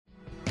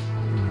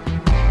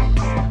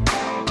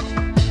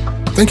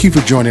Thank you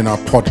for joining our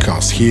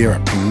podcast here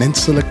at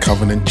Peninsula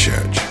Covenant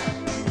Church.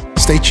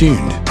 Stay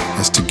tuned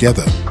as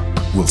together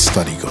we'll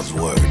study God's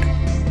Word.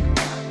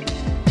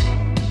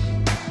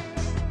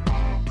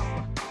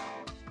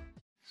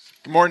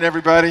 Good morning,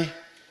 everybody.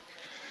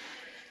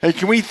 Hey,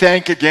 can we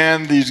thank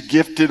again these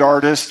gifted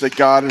artists that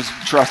God has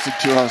entrusted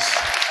to us?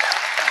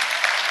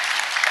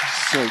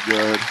 So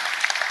good.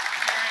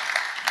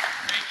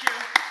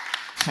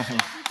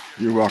 Thank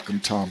you. You're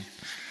welcome, Tom.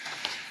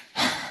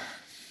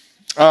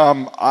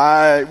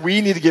 We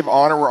need to give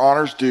honor where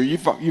honor's due.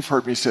 You've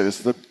heard me say this.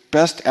 The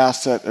best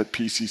asset at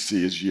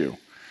PCC is you.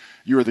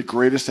 You are the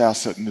greatest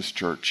asset in this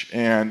church.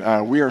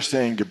 And we are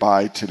saying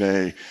goodbye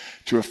today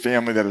to a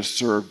family that has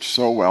served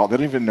so well. They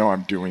don't even know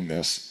I'm doing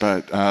this,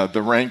 but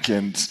the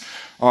Rankins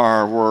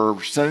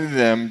we're sending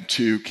them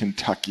to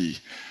Kentucky,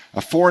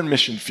 a foreign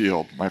mission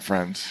field, my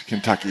friends,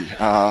 Kentucky.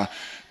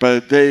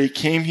 But they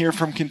came here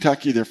from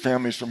Kentucky. Their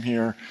family's from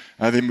here.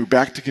 They moved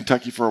back to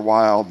Kentucky for a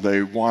while.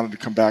 They wanted to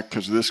come back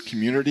because of this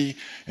community,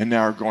 and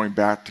now are going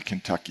back to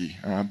Kentucky.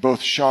 Both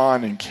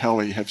Sean and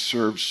Kelly have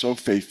served so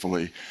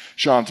faithfully.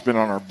 Sean's been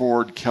on our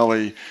board.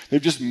 Kelly,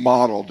 they've just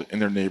modeled in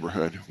their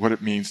neighborhood what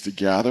it means to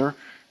gather,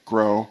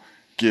 grow,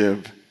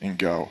 give, and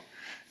go.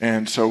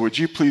 And so would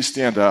you please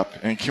stand up,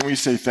 and can we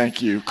say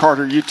thank you?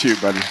 Carter, you too,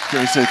 buddy.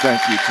 Can we say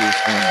thank you to this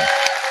family?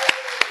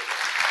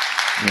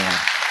 Yeah.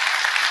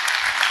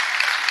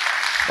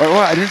 Well,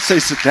 I didn't say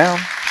sit down.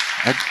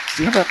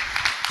 Stand up.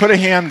 Put a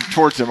hand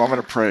towards them. I'm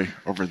going to pray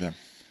over them.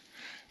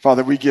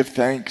 Father, we give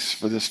thanks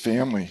for this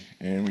family,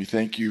 and we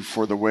thank you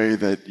for the way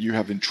that you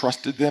have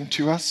entrusted them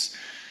to us,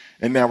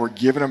 and now we're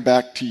giving them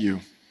back to you.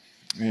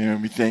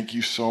 And we thank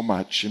you so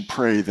much and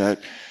pray that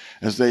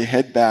as they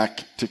head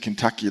back to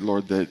Kentucky,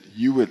 Lord, that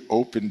you would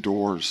open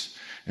doors,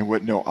 and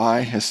what no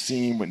eye has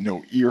seen, what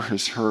no ear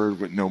has heard,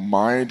 what no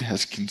mind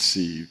has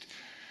conceived,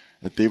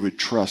 that they would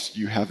trust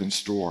you have in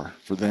store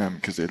for them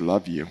because they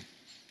love you.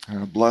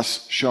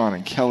 Bless Sean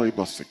and Kelly,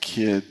 bless the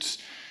kids.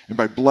 And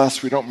by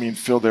bless, we don't mean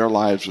fill their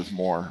lives with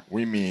more.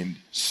 We mean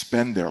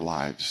spend their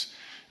lives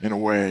in a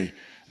way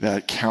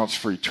that counts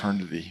for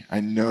eternity. I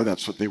know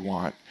that's what they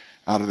want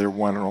out of their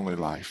one and only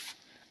life.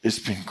 It's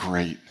been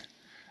great.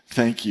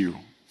 Thank you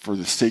for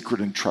the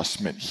sacred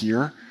entrustment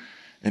here.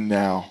 And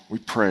now we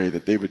pray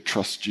that they would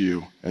trust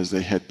you as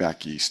they head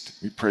back east.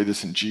 We pray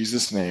this in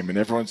Jesus' name. And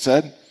everyone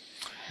said,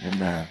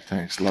 amen.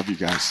 Thanks. Love you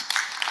guys.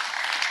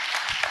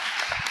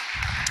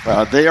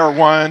 They are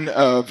one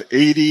of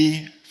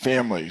 80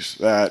 families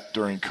that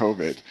during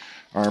COVID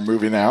are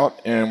moving out,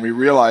 and we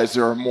realize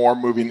there are more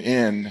moving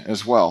in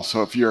as well.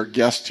 So if you're a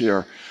guest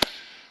here,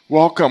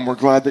 welcome. We're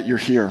glad that you're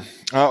here.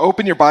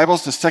 Open your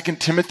Bibles to 2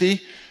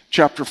 Timothy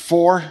chapter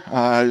 4.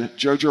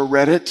 Jojo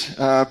read it,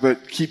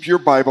 but keep your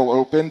Bible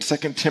open. 2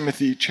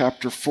 Timothy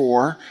chapter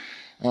 4.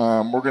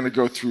 We're going to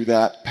go through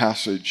that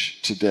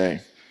passage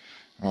today.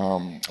 I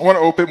want to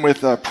open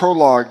with a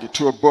prologue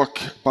to a book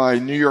by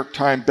New York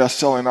Times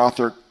bestselling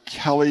author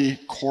Kelly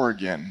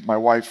Corrigan. My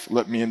wife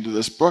let me into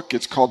this book.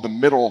 It's called The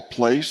Middle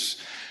Place.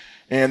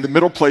 And the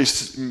middle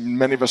place,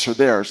 many of us are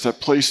there. It's that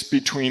place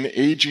between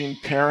aging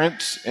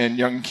parents and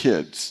young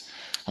kids.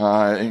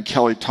 And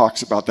Kelly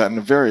talks about that in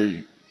a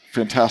very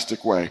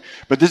fantastic way.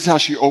 But this is how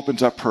she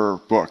opens up her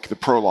book, the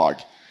prologue.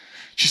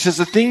 She says,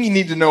 the thing you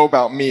need to know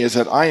about me is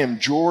that I am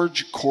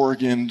George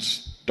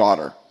Corrigan's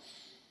daughter,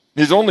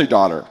 his only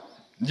daughter.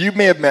 You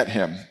may have met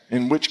him,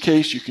 in which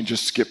case you can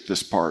just skip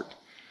this part.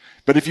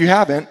 But if you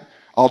haven't,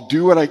 I'll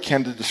do what I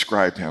can to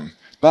describe him.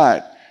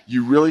 But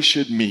you really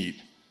should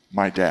meet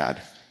my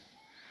dad.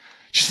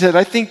 She said,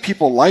 I think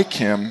people like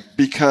him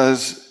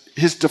because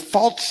his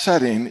default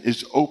setting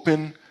is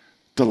open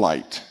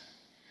delight.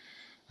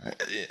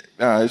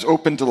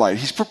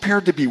 He's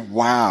prepared to be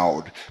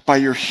wowed by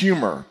your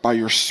humor, by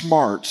your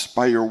smarts,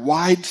 by your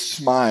wide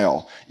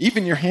smile,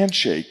 even your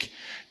handshake.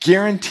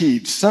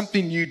 Guaranteed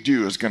something you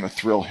do is going to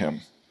thrill him.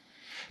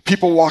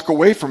 People walk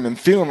away from him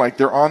feeling like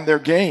they're on their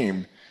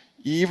game,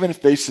 even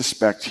if they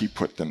suspect he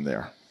put them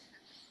there.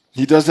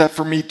 He does that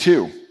for me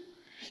too.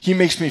 He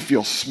makes me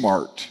feel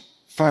smart,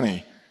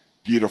 funny,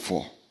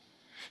 beautiful.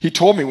 He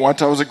told me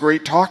once I was a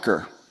great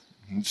talker,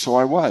 and so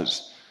I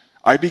was.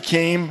 I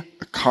became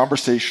a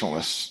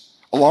conversationalist,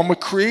 along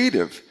with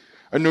creative,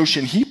 a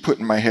notion he put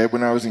in my head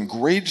when I was in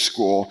grade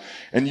school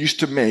and used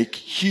to make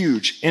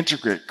huge,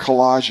 intricate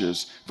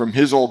collages from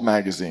his old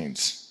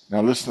magazines. Now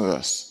listen to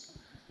this.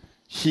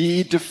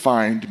 He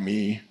defined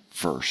me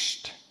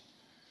first.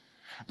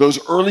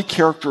 Those early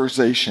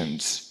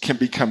characterizations can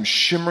become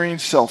shimmering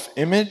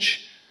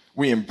self-image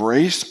we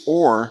embrace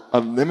or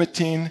a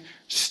limiting,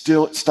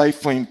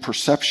 stifling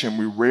perception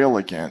we rail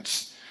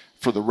against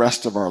for the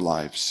rest of our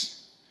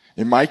lives.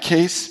 In my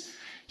case,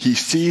 he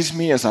sees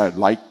me as I'd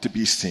like to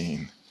be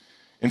seen.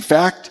 In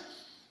fact,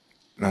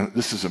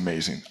 this is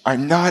amazing.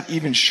 I'm not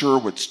even sure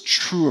what's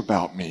true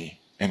about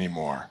me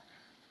anymore,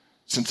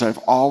 since I've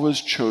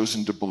always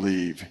chosen to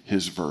believe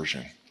his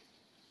version.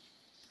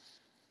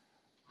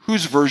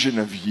 Whose version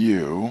of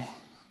you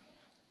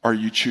are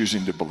you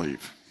choosing to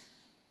believe?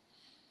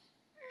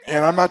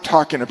 And I'm not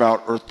talking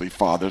about earthly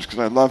fathers, because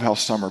I love how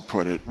Summer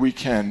put it. We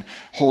can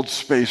hold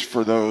space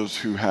for those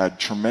who had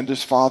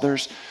tremendous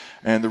fathers,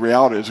 and the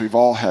reality is we've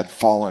all had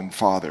fallen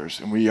fathers,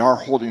 and we are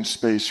holding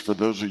space for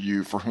those of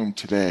you for whom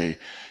today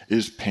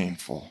is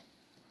painful.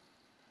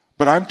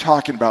 But I'm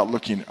talking about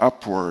looking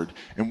upward,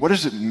 and what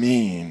does it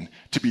mean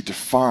to be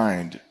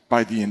defined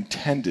by the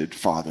intended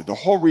Father? The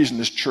whole reason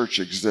this church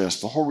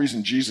exists, the whole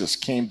reason Jesus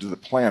came to the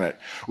planet,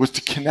 was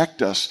to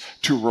connect us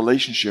to a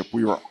relationship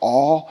we were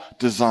all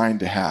designed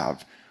to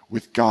have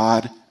with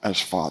God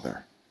as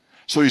Father.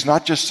 So he's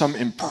not just some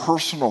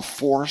impersonal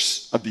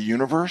force of the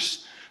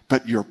universe,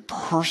 but your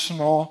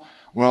personal,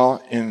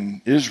 well,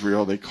 in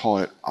Israel they call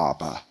it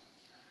Abba.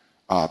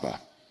 Abba.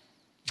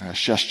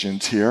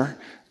 Sheshtin's here,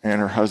 and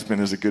her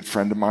husband is a good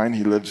friend of mine.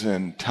 He lives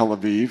in Tel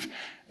Aviv,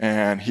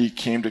 and he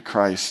came to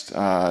Christ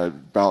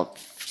about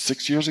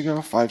 6 years ago,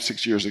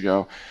 5-6 years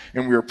ago,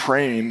 and we were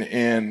praying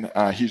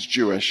he's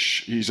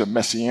Jewish, he's a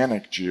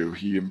Messianic Jew,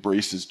 he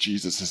embraces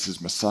Jesus as his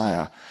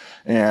Messiah,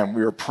 and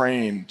we were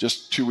praying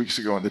just 2 weeks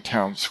ago in the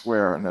town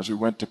square, and as we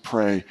went to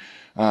pray,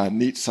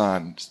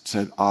 Nitsan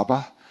said,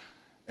 Abba,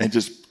 and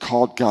just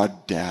called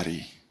God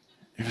Daddy.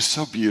 It was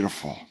so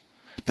beautiful.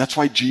 That's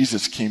why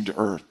Jesus came to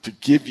earth, to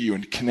give you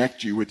and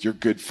connect you with your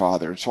good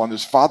Father. And so on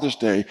this Father's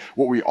Day,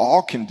 what we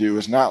all can do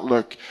is not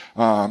look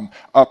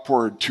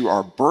upward to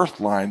our birth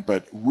line,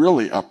 but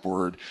really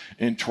upward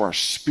into our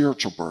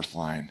spiritual birth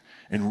line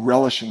and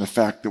relish in the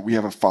fact that we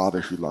have a Father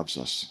who loves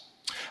us.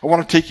 I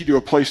want to take you to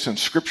a place in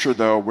Scripture,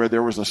 though, where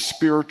there was a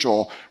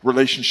spiritual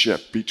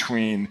relationship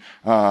between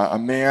a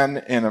man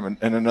and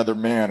another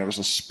man. It was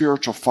a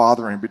spiritual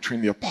fathering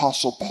between the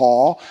Apostle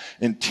Paul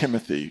and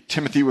Timothy.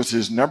 Timothy was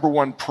his number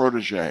one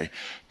protege.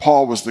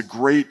 Paul was the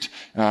great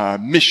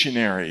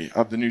missionary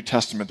of the New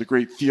Testament, the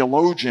great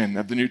theologian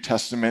of the New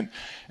Testament,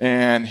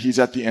 and he's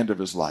at the end of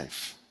his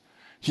life.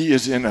 He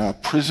is in a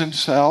prison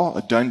cell,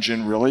 a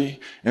dungeon really,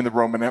 in the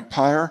Roman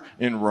Empire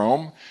in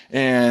Rome,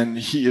 and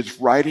he is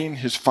writing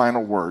his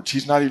final words.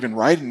 He's not even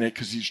writing it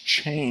because he's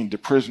chained to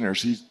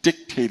prisoners. He's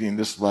dictating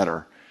this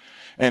letter.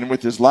 And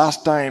with his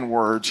last dying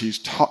words, he's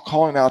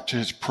calling out to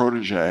his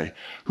protege,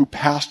 who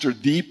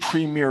pastored the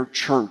premier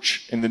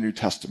church in the New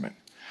Testament.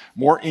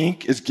 More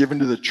ink is given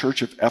to the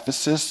church of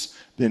Ephesus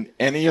than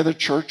any other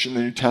church in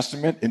the New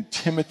Testament, and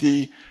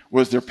Timothy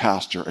was their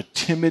pastor, a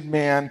timid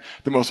man,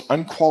 the most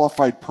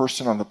unqualified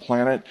person on the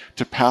planet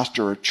to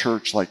pastor a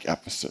church like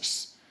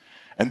Ephesus.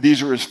 And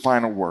these are his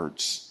final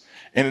words.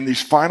 And in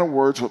these final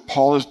words, what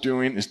Paul is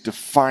doing is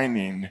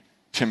defining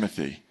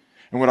Timothy.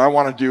 And what I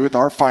want to do with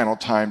our final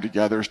time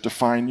together is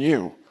define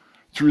you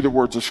through the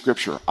words of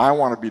Scripture. I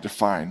want to be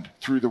defined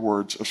through the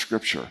words of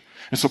Scripture.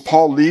 And so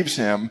Paul leaves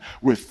him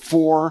with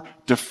 4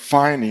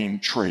 defining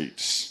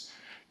traits.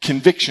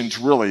 Convictions,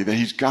 really, that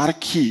he's got to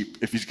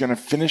keep if he's going to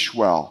finish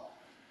well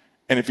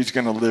and if he's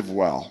going to live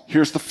well.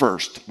 Here's the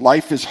first.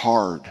 Life is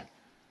hard.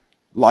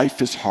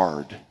 Life is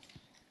hard.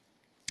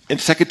 In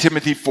 2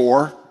 Timothy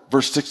 4,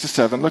 verse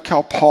 6-7, look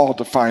how Paul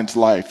defines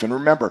life. And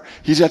remember,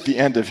 he's at the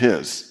end of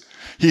his.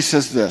 He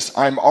says this,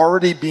 I'm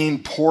already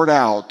being poured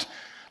out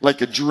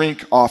like a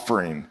drink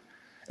offering,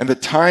 and the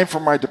time for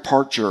my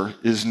departure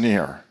is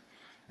near.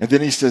 And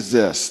then he says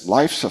this,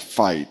 life's a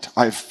fight.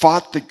 I've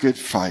fought the good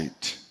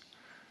fight.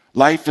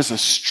 Life is a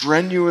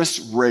strenuous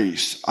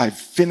race. I've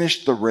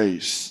finished the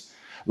race.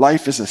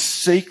 Life is a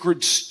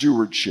sacred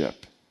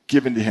stewardship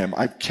given to him.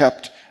 I've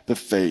kept the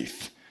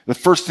faith. The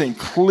first thing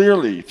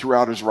clearly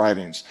throughout his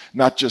writings,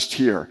 not just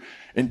here,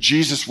 and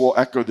Jesus will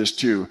echo this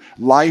too,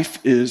 life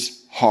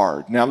is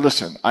hard. Now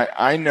listen,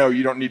 I know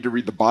you don't need to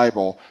read the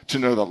Bible to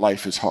know that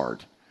life is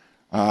hard.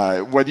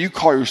 Whether you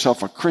call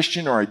yourself a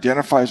Christian or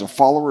identify as a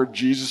follower of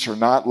Jesus or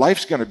not,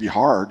 life's going to be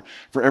hard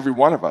for every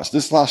one of us.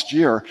 This last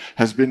year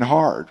has been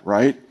hard,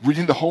 right?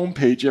 Reading the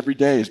homepage every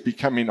day is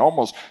becoming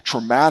almost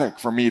traumatic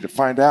for me to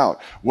find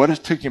out what is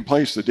taking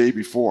place the day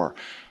before.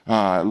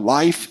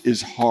 Life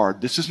is hard.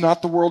 This is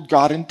not the world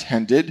God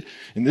intended.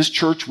 In this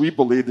church, we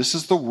believe this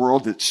is the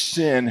world that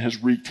sin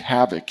has wreaked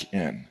havoc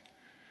in.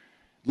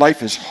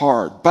 Life is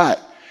hard, but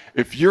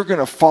if you're going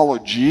to follow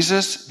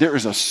Jesus, there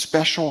is a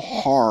special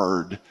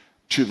hard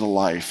to the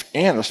life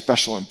and a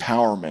special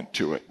empowerment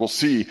to it. We'll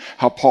see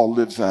how Paul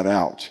lives that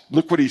out.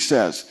 Look what he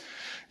says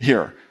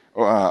here.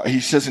 He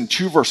says in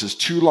 2 verses,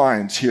 2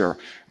 lines here,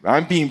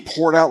 I'm being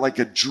poured out like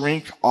a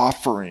drink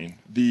offering.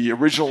 The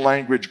original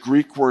language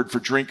Greek word for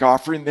drink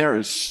offering there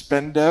is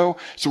spendo,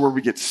 so where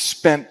we get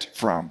spent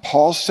from.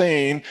 Paul's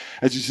saying,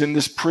 as he's in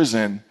this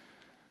prison,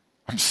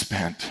 I'm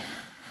spent.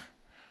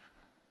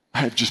 I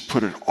have just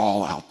put it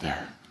all out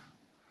there.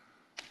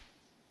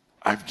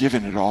 I've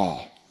given it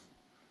all.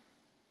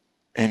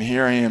 And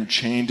here I am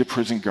chained to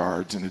prison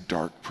guards in a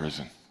dark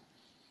prison.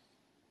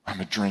 I'm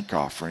a drink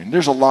offering.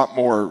 There's a lot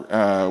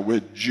more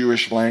with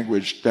Jewish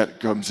language that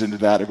comes into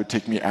that. It would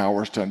take me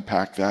hours to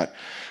unpack that.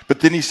 But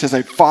then he says,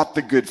 I fought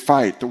the good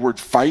fight. The word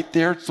fight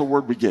there, it's the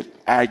word we get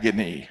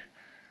agony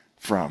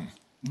from.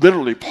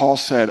 Literally, Paul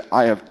said,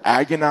 I have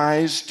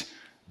agonized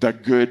the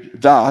good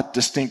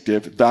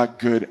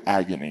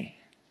agony.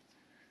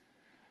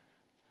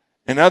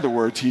 In other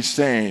words, he's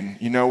saying,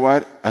 you know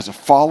what? As a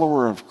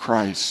follower of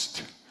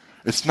Christ,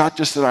 it's not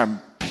just that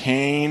I'm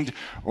pained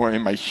or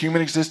in my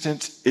human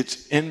existence,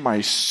 it's in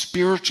my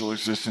spiritual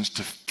existence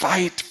to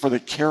fight for the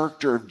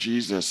character of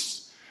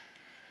Jesus.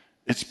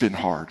 It's been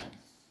hard.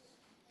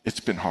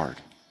 It's been hard.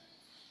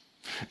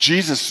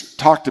 Jesus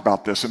talked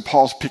about this, and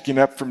Paul's picking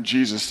up from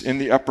Jesus in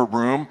the upper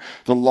room,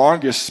 the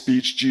longest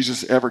speech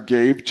Jesus ever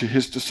gave to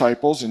his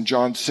disciples. In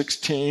John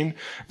 16,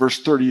 verse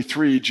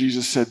 33,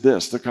 Jesus said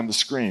this, look on the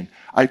screen.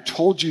 I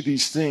told you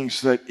these things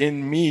so that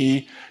in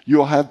me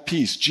you'll have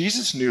peace.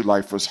 Jesus knew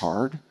life was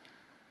hard.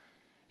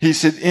 He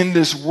said, in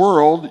this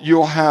world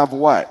you'll have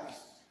what?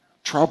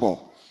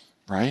 Trouble,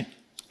 right?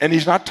 And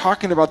he's not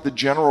talking about the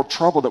general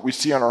trouble that we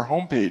see on our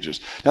homepages.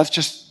 That's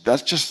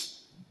just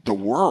the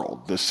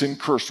world, the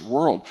sin-cursed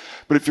world.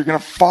 But if you're going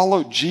to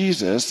follow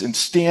Jesus and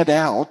stand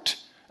out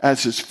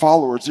as his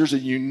followers, there's a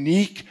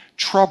unique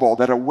trouble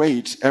that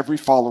awaits every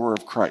follower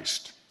of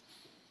Christ.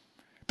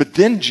 But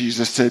then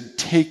Jesus said,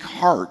 take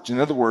heart. In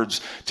other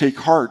words, take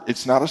heart.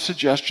 It's not a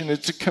suggestion,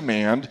 it's a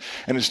command.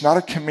 And it's not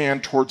a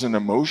command towards an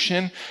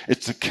emotion,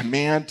 it's a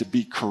command to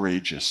be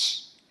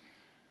courageous.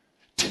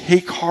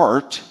 Take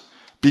heart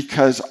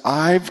because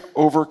I've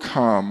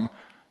overcome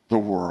the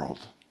world.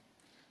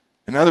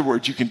 In other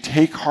words, you can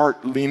take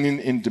heart leaning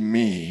into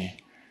me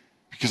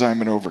because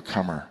I'm an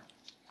overcomer.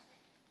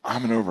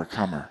 I'm an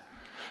overcomer.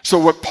 So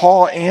what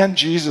Paul and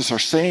Jesus are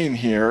saying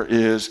here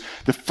is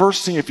the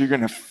first thing, if you're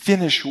going to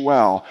finish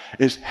well,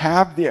 is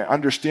have the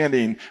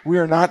understanding we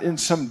are not in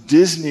some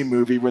Disney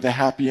movie with a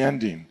happy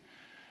ending.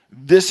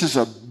 This is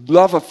a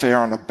love affair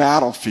on a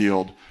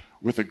battlefield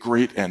with a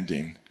great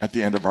ending at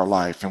the end of our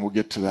life, and we'll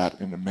get to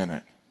that in a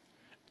minute.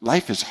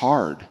 Life is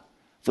hard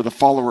for the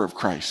follower of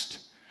Christ.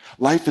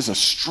 Life is a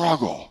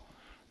struggle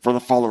for the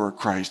follower of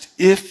Christ.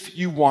 If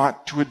you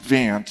want to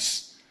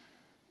advance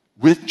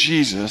with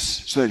Jesus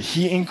so that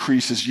he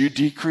increases, you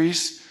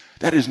decrease,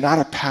 that is not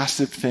a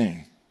passive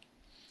thing.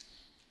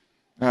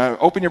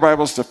 Open your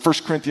Bibles to 1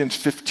 Corinthians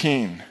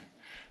 15,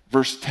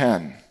 verse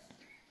 10.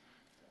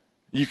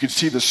 You can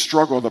see the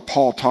struggle that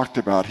Paul talked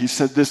about. He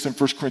said this in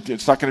 1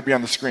 Corinthians. It's not going to be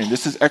on the screen.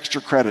 This is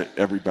extra credit,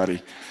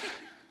 everybody.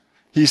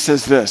 He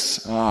says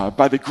this,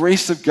 by the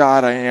grace of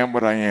God I am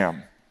what I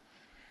am.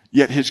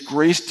 Yet his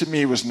grace to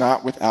me was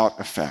not without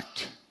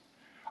effect.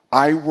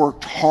 I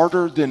worked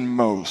harder than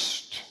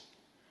most,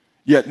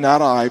 yet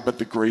not I, but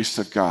the grace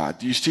of God.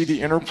 Do you see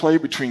the interplay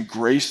between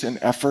grace and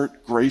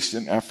effort? Grace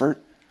and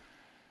effort.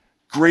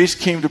 Grace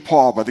came to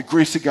Paul. By the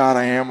grace of God,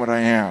 I am what I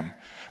am.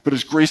 But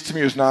his grace to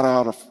me was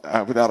not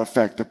without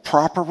effect. The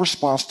proper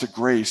response to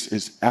grace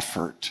is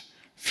effort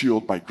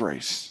fueled by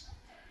grace.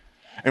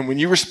 And when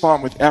you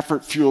respond with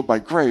effort fueled by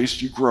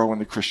grace, you grow in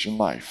the Christian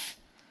life.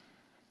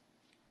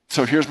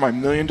 So here's my $1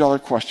 million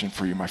question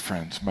for you, my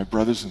friends, my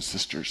brothers and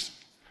sisters.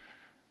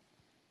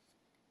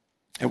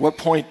 At what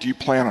point do you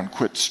plan on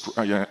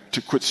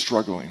to quit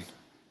struggling?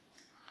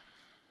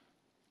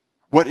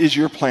 What is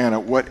your plan?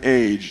 At what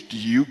age do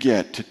you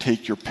get to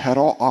take your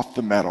pedal off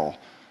the metal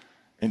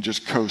and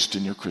just coast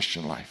in your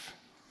Christian life?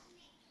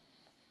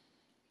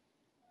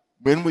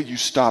 When will you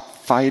stop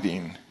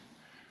fighting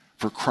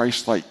for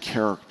Christ-like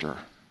character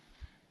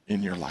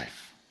in your life?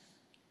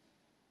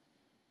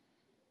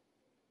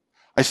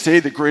 I say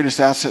the greatest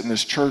asset in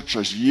this church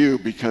is you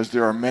because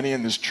there are many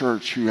in this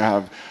church who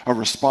have a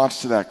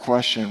response to that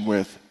question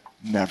with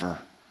never.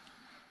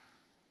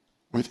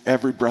 With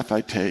every breath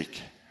I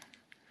take,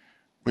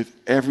 with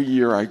every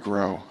year I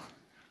grow,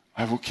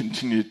 I will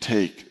continue to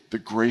take the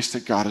grace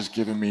that God has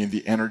given me and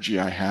the energy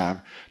I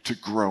have to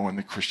grow in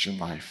the Christian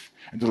life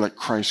and to let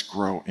Christ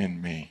grow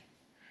in me.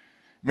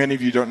 Many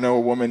of you don't know a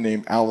woman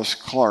named Alice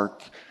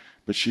Clark,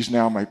 but she's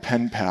now my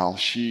pen pal.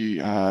 She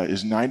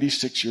is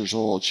 96 years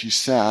old. She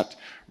sat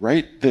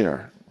right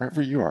there,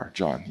 wherever you are,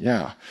 John,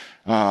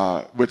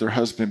 with her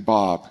husband,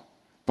 Bob.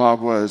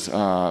 Bob was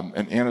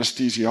an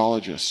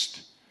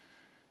anesthesiologist,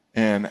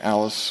 and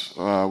Alice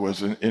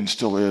was and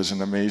still is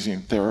an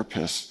amazing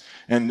therapist.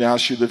 And now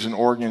she lives in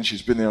Oregon.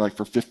 She's been there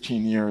for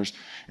 15 years.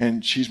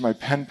 And she's my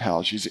pen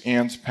pal. She's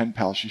Anne's pen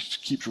pal. She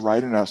keeps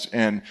writing us.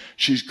 And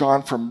she's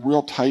gone from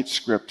real tight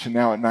script to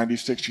now at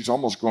 96, she's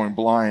almost going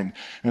blind.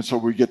 And so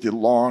we get the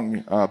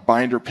long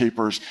binder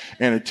papers,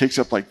 and it takes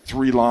up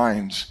 3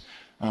 lines.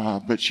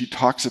 But she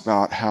talks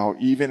about how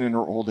even in her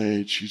old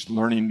age, she's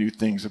learning new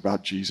things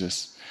about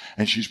Jesus.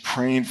 And she's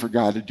praying for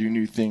God to do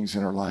new things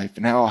in her life.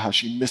 And how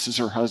she misses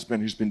her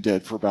husband who's been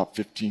dead for about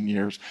 15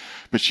 years.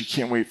 But she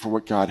can't wait for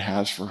what God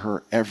has for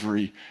her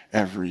every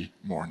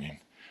morning.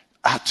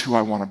 That's who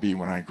I want to be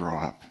when I grow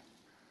up.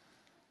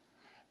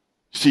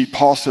 See,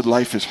 Paul said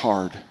life is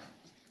hard.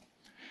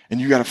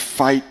 And you got to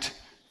fight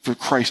for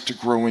Christ to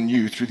grow in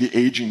you through the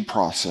aging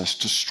process,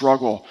 to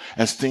struggle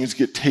as things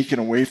get taken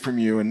away from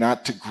you and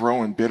not to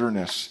grow in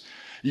bitterness.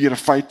 You got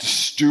to fight to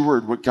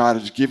steward what God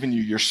has given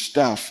you, your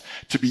stuff,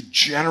 to be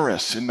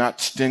generous and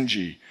not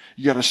stingy.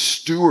 You got to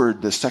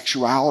steward the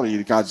sexuality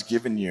that God's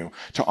given you,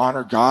 to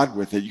honor God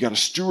with it. You got to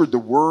steward the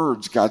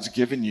words God's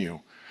given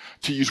you,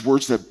 to use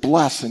words that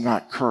bless and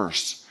not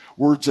curse,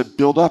 words that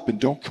build up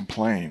and don't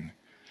complain.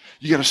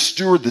 You got to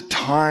steward the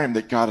time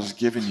that God has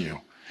given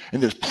you. In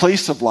this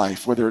place of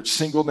life, whether it's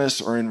singleness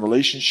or in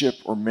relationship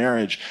or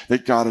marriage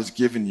that God has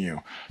given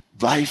you.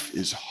 Life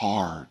is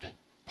hard,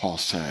 Paul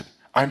said.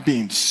 I'm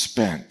being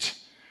spent.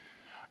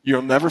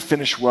 You'll never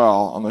finish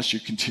well unless you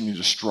continue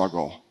to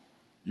struggle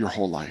your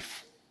whole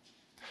life.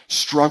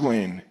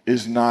 Struggling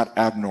is not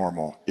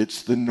abnormal.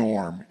 It's the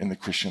norm in the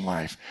Christian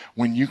life.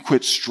 When you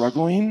quit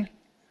struggling,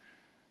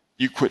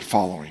 you quit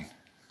following.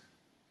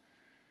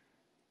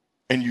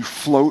 And you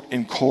float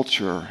in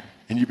culture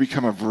and you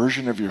become a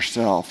version of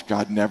yourself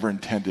God never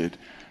intended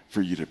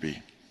for you to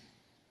be.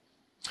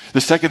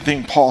 The second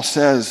thing Paul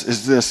says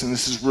is this, and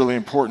this is really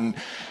important.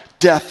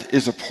 Death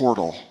is a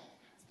portal.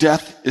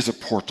 Death is a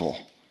portal.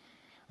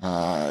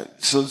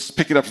 So let's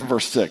pick it up from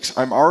verse 6.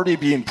 I'm already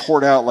being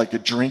poured out like a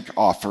drink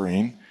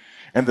offering,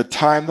 and look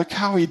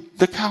how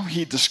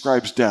he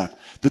describes death.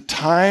 The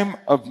time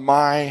of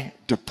my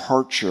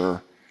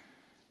departure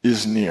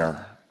is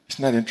near.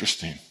 Isn't that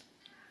interesting?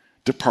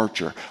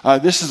 Departure.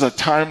 This is a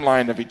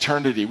timeline of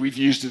eternity. We've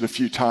used it a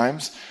few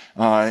times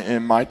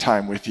in my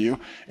time with you.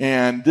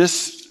 And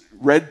this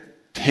red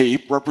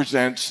tape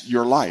represents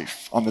your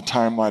life on the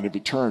timeline of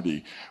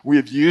eternity. We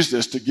have used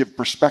this to give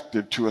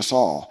perspective to us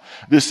all.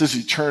 This is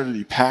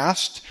eternity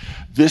past.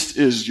 This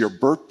is your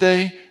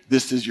birthday.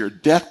 This is your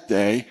death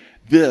day.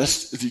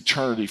 This is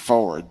eternity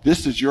forward.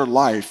 This is your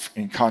life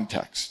in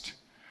context.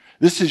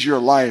 This is your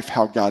life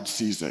how God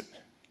sees it.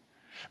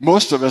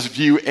 Most of us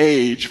view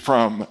age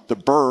from the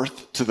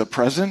birth to the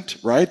present,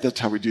 right? That's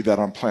how we do that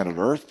on planet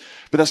Earth.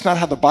 But that's not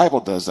how the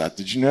Bible does that.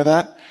 Did you know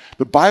that?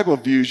 The Bible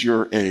views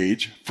your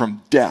age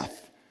from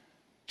death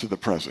to the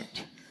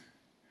present.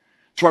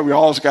 That's why we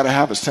always got to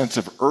have a sense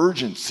of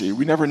urgency.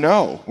 We never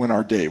know when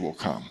our day will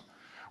come.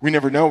 We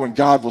never know when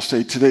God will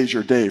say, today's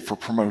your day for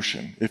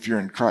promotion if you're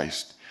in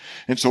Christ.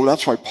 And so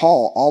that's why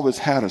Paul always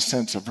had a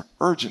sense of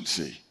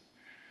urgency.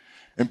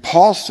 And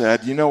Paul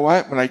said, you know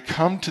what? When I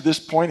come to this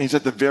point, he's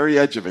at the very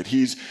edge of it.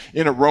 He's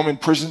in a Roman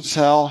prison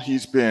cell.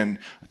 He's been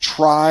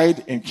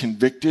tried and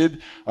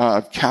convicted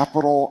of a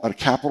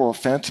capital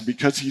offense. And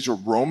because he's a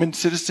Roman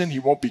citizen, he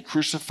won't be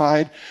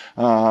crucified.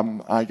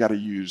 I got to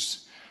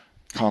use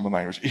common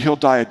language. He'll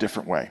die a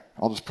different way.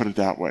 I'll just put it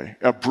that way,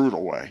 a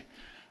brutal way.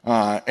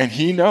 And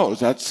he knows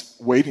that's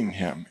waiting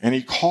him. And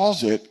he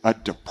calls it a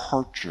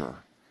departure.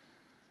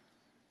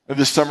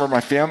 This summer,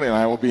 my family and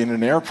I will be in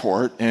an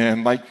airport,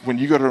 and like when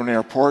you go to an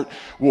airport,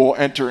 we'll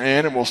enter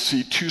in and we'll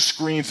see two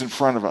screens in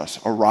front of us.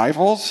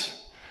 Arrivals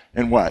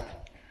and what?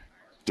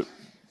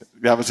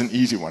 That was an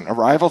easy one.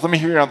 Arrivals, let me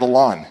hear you on the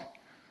lawn.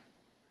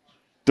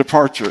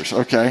 Departures,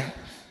 okay.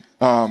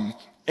 And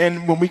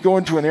when we go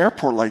into an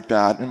airport like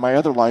that, in my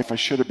other life, I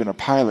should have been a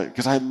pilot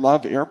because I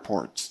love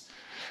airports.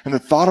 And the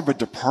thought of a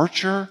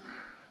departure,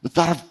 the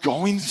thought of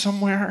going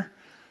somewhere,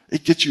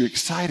 it gets you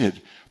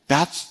excited.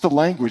 That's the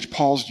language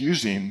Paul's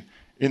using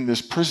in this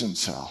prison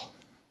cell.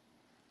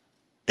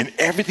 And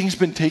everything's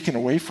been taken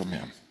away from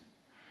him.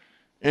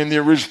 In the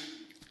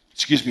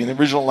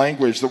original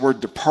language, the word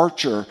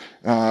departure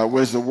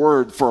was the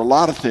word for a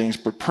lot of things,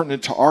 but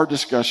pertinent to our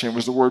discussion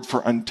was the word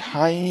for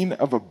untying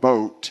of a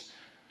boat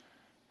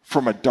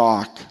from a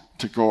dock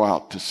to go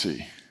out to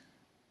sea.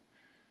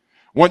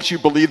 Once you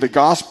believe the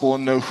gospel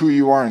and know who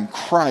you are in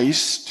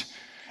Christ,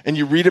 and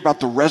you read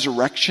about the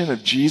resurrection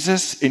of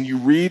Jesus, and you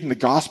read in the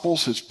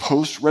Gospels his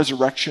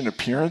post-resurrection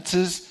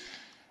appearances,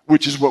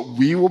 which is what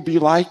we will be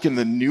like in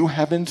the new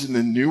heavens and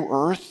the new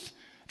earth.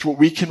 It's what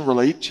we can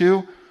relate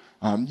to.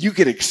 You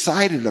get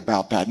excited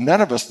about that.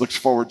 None of us looks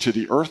forward to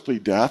the earthly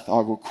death.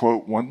 I will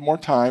quote one more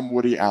time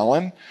Woody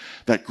Allen,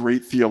 that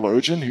great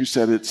theologian who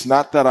said, it's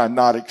not that I'm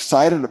not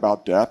excited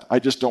about death, I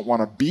just don't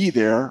want to be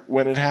there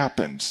when it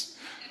happens.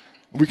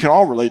 We can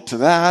all relate to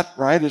that,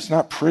 right? It's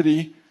not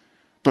pretty.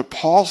 But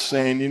Paul's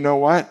saying, you know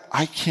what?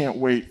 I can't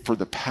wait for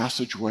the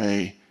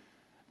passageway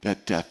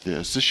that death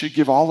is. This should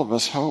give all of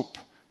us hope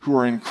who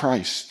are in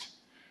Christ.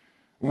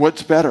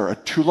 What's better, a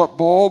tulip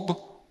bulb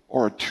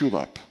or a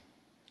tulip?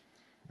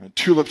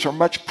 Tulips are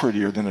much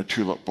prettier than a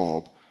tulip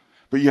bulb,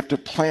 but you have to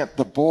plant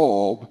the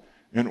bulb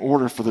in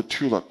order for the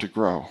tulip to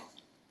grow.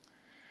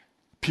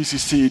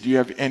 PCC, do you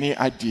have any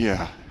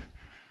idea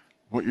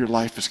what your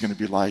life is going to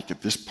be like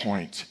at this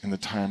point in the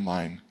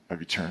timeline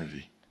of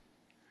eternity?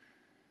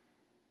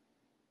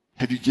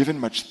 Have you given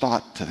much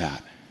thought to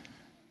that?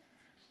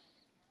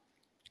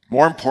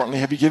 More importantly,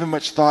 have you given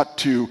much thought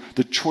to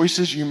the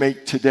choices you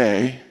make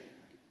today,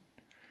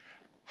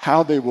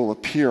 how they will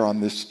appear on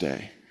this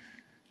day?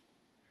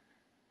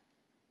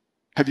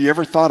 Have you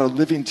ever thought of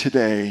living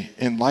today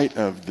in light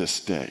of this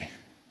day,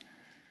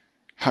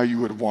 how you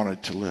would have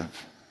wanted to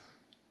live?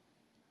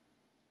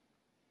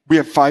 We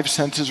have 5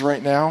 senses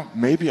right now.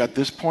 Maybe at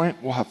this point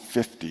we'll have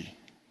 50.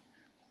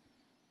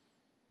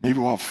 Maybe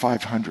we'll have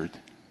 500.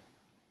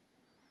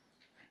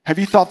 Have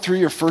you thought through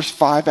your first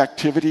 5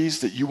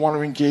 activities that you want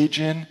to engage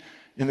in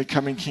the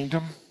coming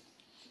kingdom?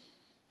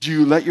 Do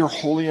you let your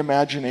holy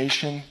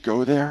imagination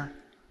go there?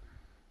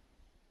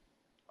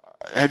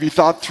 Have you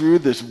thought through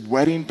this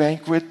wedding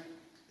banquet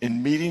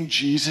and meeting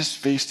Jesus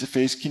face to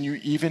face? Can you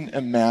even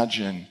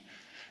imagine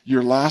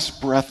your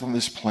last breath on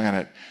this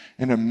planet,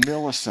 in a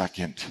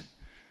millisecond,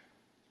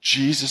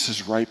 Jesus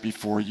is right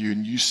before you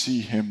and you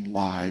see him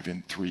live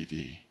in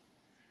 3D.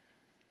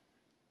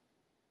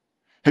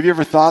 Have you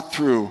ever thought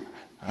through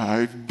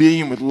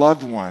being with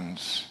loved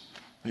ones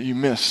that you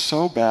miss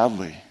so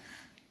badly,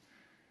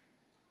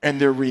 and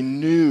they're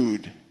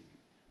renewed,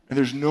 and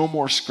there's no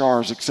more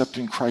scars except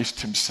in Christ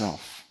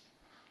himself?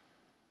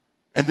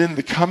 And then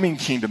the coming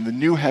kingdom, the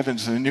new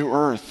heavens and the new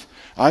earth.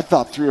 I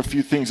thought through a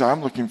few things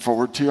I'm looking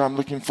forward to. I'm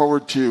looking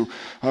forward to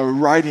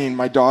riding,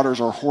 my daughters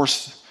are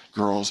horse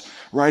girls,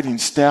 riding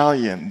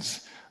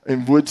stallions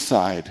in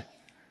Woodside,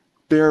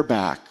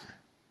 bareback,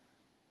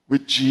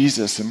 with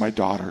Jesus and my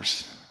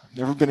daughters. I've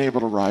never been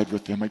able to ride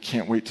with them. I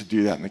can't wait to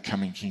do that in the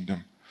coming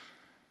kingdom.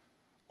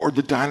 Or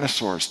the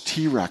dinosaurs,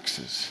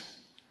 T-Rexes.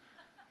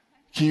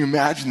 Can you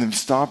imagine them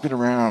stomping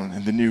around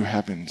in the new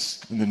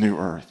heavens, in the new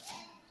earth?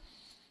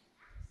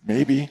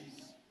 Maybe.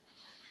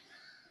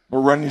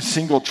 Or running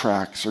single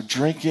tracks, or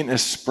drinking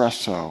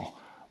espresso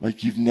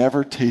like you've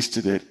never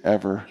tasted it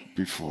ever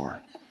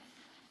before.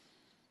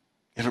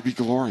 It'll be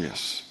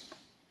glorious.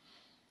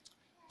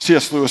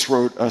 C.S. Lewis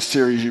wrote a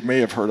series you may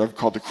have heard of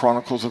called The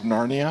Chronicles of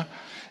Narnia.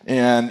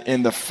 And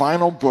in the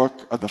final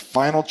book of the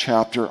final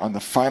chapter on the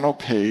final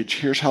page,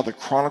 here's how the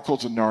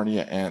Chronicles of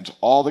Narnia ends.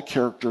 All the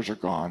characters are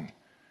gone.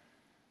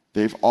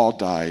 They've all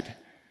died.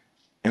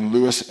 And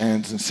Lewis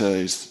ends and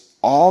says,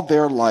 all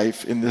their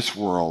life in this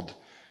world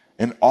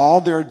and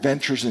all their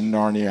adventures in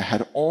Narnia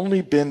had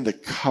only been the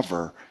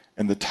cover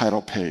and the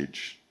title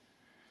page.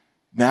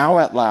 Now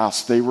at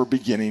last they were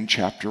beginning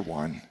chapter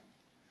 1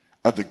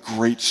 of the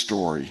great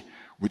story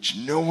which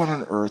no one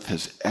on earth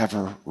has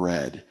ever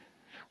read,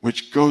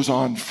 which goes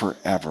on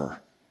forever,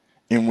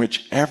 in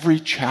which every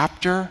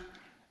chapter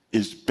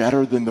is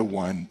better than the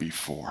one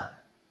before.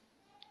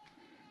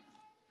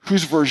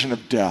 Whose version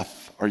of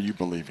death are you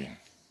believing?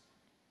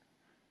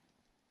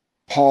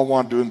 Paul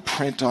wanted to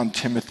imprint on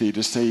Timothy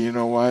to say, you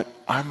know what,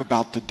 I'm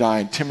about to die.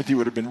 And Timothy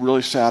would have been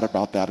really sad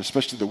about that,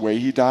 especially the way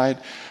he died.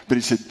 But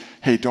he said,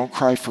 hey, don't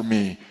cry for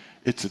me.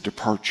 It's a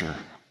departure.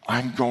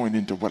 I'm going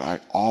into what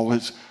I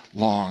always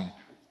long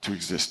to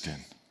exist in.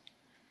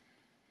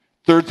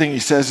 Third thing he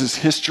says is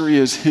history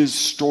is his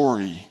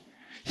story.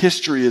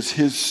 History is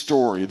his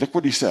story. Look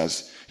what he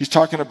says. He's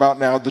talking about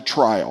now the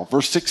trial.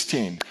 Verse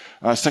 16,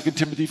 2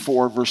 Timothy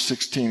 4, verse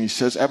 16. He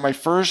says, at my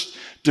first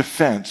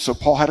defense, so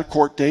Paul had a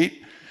court date.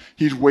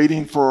 He's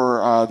waiting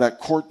for that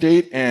court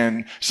date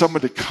and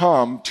someone to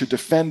come to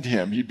defend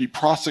him. He'd be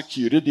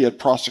prosecuted. He had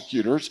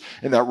prosecutors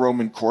in that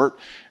Roman court.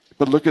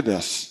 But look at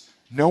this.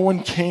 No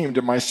one came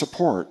to my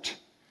support.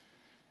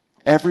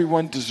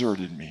 Everyone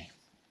deserted me.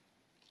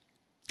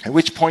 At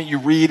which point you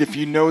read, if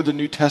you know the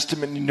New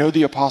Testament, you know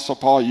the Apostle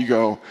Paul, you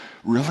go,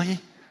 really?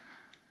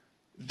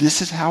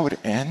 This is how it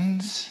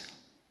ends?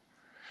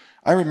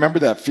 I remember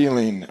that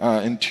feeling.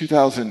 In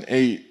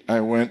 2008, I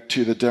went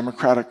to the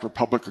Democratic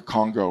Republic of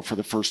Congo for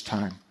the first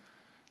time.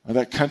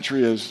 That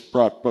country has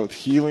brought both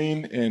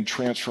healing and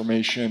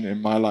transformation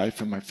in my life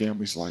and my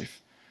family's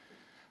life.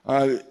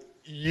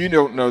 You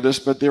don't know this,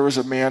 but there was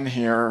a man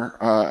here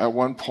at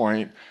one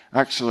point.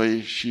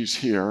 Actually, she's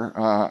here.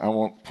 I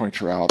won't point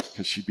her out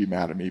because she'd be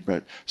mad at me,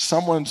 but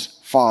someone's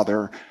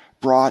father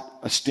brought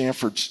a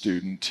Stanford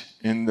student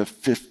in the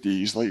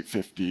 50s, late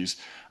 50s,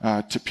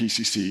 to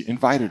PCC,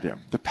 invited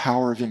him, the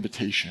power of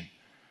invitation.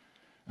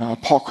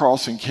 Paul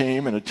Carlson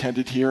came and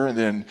attended here and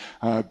then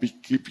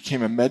he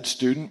became a med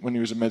student when he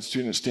was a med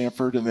student at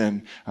Stanford and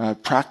then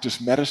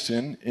practiced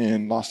medicine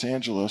in Los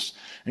Angeles.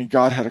 And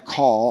God had a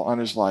call on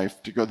his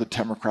life to go to the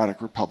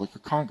Democratic Republic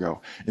of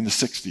Congo in the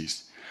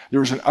 60s.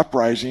 There was an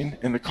uprising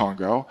in the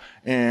Congo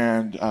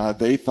and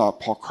they thought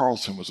Paul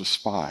Carlson was a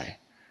spy.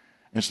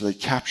 And so they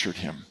captured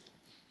him.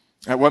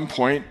 At one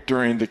point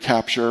during the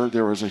capture,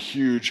 there was a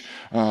huge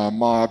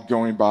mob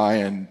going by,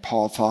 and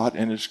Paul thought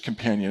and his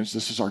companions,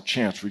 this is our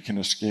chance, we can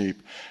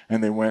escape.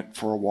 And they went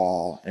for a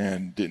wall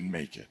and didn't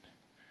make it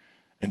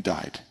and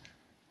died.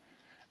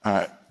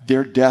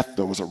 Their death,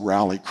 though, was a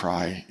rally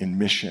cry in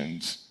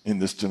missions in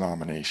this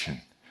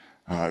denomination.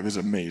 It was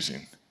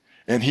amazing.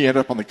 And he ended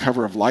up on the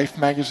cover of Life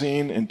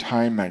magazine and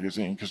Time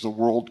magazine because the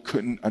world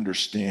couldn't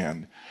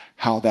understand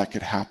how that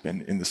could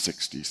happen in the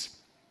 60s.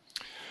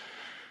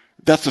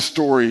 That's a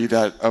story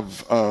that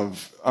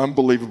of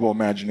unbelievable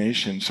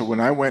imagination. So when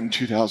I went in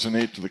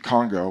 2008 to the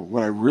Congo,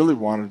 what I really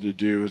wanted to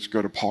do is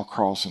go to Paul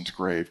Carlson's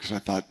grave because I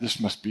thought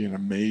this must be an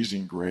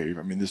amazing grave.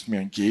 I mean, this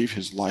man gave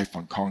his life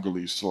on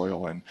Congolese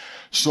soil, and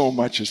so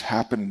much has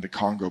happened in the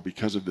Congo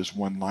because of this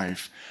one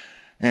life.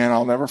 And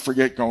I'll never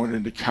forget going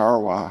into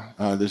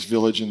Karawa, this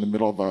village in the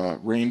middle of a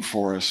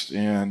rainforest,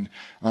 and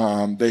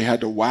they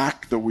had to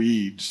whack the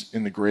weeds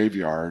in the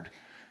graveyard.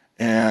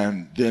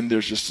 And then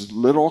there's just this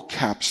little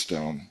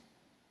capstone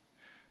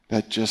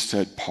that just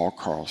said Paul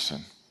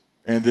Carlson.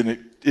 And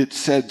then it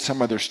said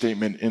some other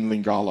statement in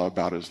Lingala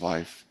about his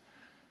life.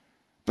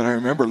 But I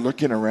remember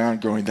looking around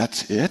going,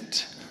 that's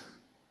it?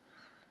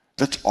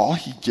 That's all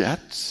he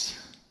gets?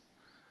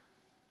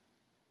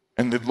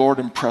 And the Lord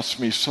impressed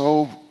me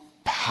so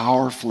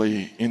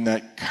powerfully in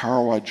that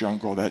Karawa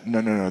jungle that,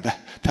 no,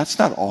 that's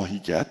not all he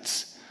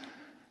gets.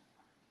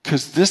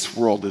 Because this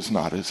world is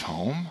not his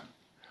home.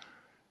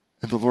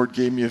 And the Lord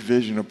gave me a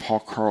vision of Paul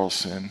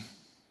Carlson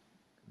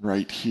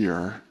right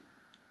here,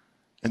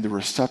 and the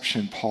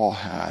reception Paul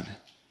had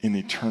in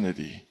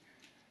eternity,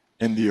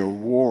 and the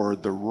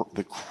award,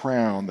 the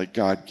crown that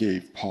God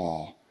gave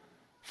Paul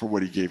for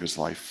what he gave his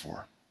life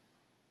for.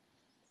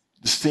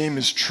 The same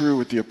is true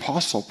with the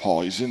Apostle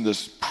Paul. He's in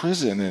this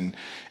prison,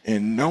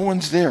 and no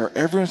one's there.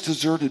 Everyone's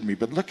deserted me.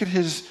 But look at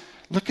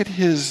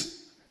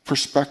his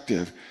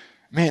perspective.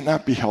 May it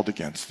not be held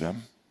against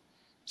them.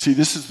 See,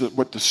 this is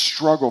what the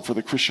struggle for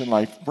the Christian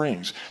life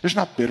brings. There's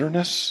not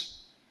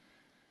bitterness.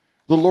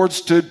 The Lord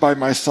stood by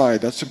my side,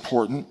 that's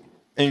important,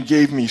 and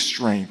gave me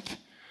strength,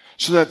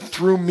 so that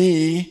through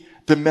me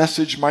the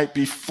message might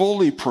be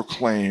fully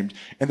proclaimed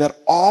and that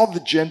all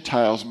the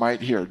Gentiles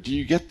might hear. Do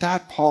you get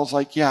that? Paul's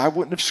like, yeah, I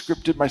wouldn't have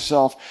scripted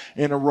myself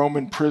in a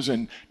Roman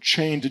prison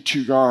chained to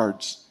 2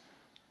 guards.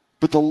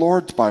 But the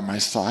Lord's by my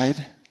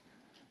side.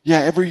 Yeah,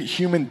 every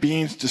human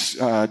being's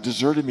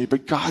deserted me,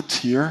 but God's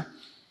here.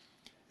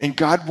 And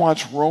God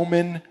wants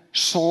Roman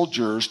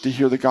soldiers to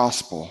hear the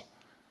gospel.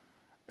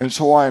 And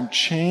so I'm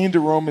chained to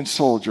Roman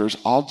soldiers.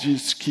 I'll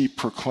just keep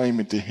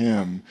proclaiming to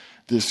him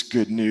this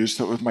good news,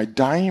 that with my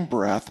dying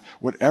breath,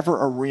 whatever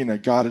arena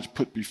God has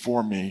put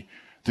before me,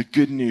 the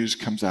good news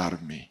comes out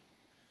of me.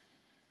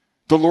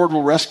 The Lord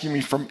will rescue me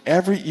from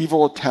every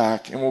evil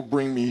attack and will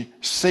bring me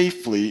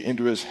safely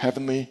into his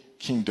heavenly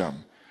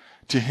kingdom.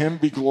 To him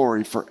be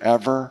glory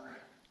forever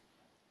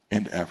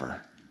and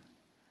ever.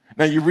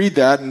 Now you read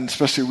that, and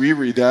especially we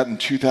read that in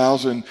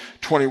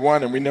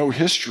 2021, and we know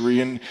history,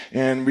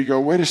 and we go,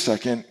 wait a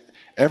second,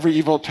 every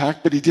evil attack,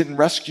 but he didn't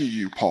rescue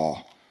you,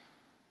 Paul.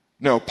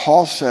 No,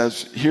 Paul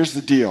says, here's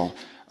the deal.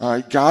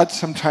 God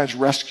sometimes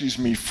rescues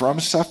me from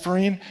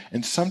suffering,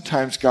 and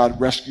sometimes God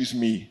rescues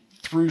me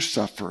through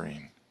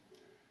suffering.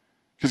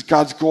 Because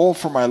God's goal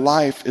for my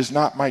life is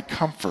not my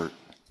comfort.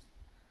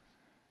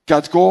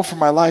 God's goal for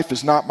my life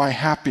is not my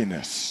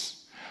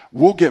happiness.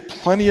 We'll get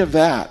plenty of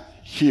that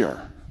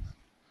here.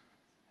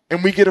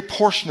 And we get a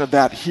portion of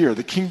that here.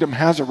 The kingdom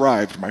has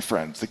arrived, my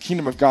friends. The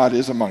kingdom of God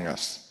is among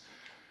us.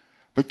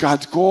 But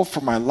God's goal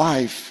for my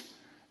life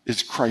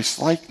is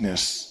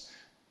Christ-likeness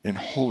and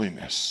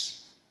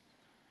holiness.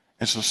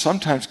 And so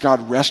sometimes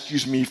God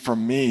rescues me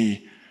from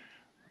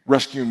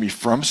rescuing me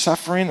from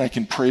suffering. I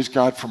can praise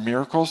God for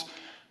miracles.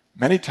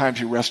 Many times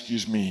he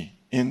rescues me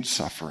in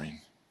suffering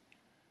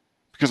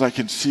because I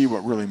can see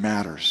what really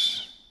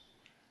matters.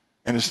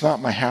 And it's not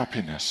my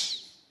happiness.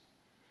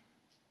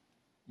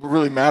 What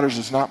really matters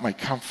is not my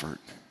comfort.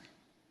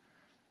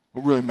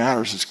 What really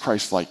matters is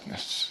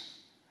Christ-likeness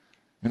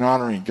and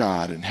honoring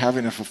God and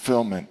having a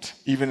fulfillment,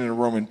 even in a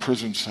Roman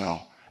prison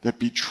cell, that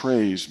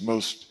betrays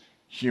most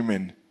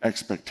human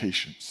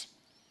expectations.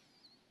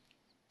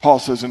 Paul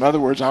says, in other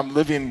words, I'm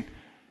living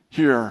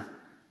here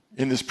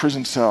in this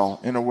prison cell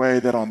in a way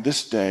that on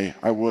this day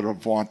I would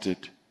have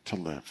wanted to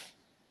live.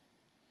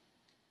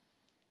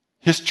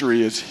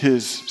 History is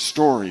his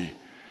story.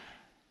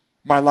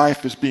 My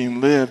life is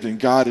being lived, and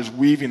God is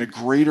weaving a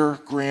greater,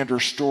 grander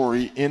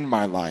story in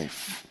my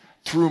life,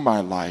 through my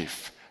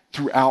life,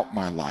 throughout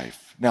my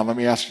life. Now, let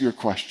me ask you a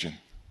question.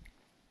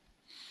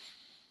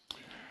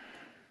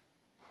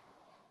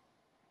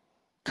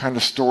 What kind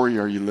of story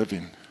are you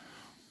living?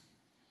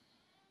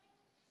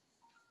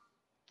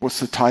 What's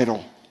the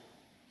title?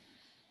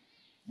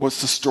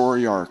 What's the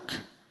story arc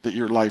that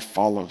your life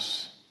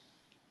follows?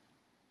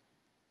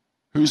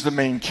 Who's the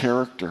main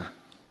character?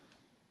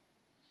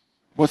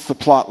 What's the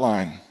plot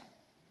line?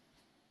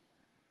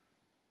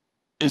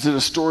 Is it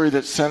a story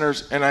that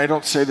centers, and I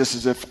don't say this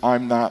as if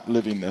I'm not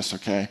living this,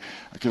 okay?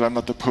 Because I'm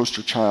not the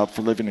poster child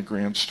for living a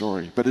grand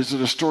story. But is it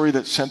a story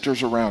that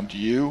centers around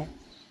you?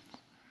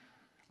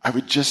 I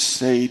would just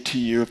say to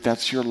you, if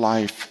that's your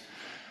life,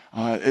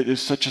 it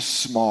is such a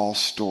small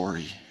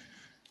story.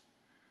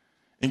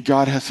 And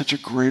God has such a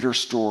greater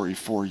story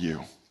for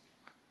you.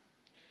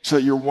 So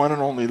that your one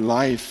and only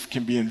life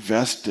can be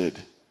invested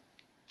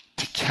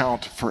to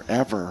count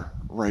forever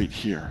right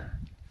here.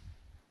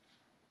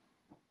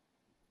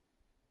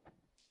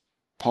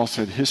 Paul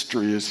said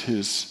history is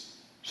his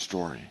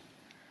story.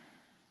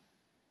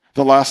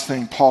 The last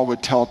thing Paul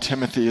would tell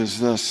Timothy is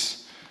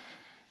this: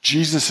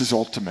 Jesus is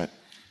ultimate.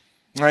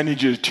 I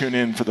need you to tune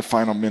in for the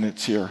final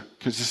minutes here,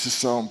 because this is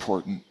so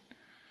important.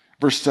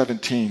 Verse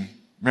 17.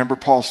 Remember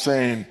Paul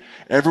saying,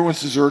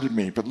 everyone's deserted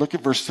me. But look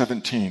at verse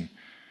 17.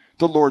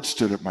 The Lord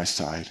stood at my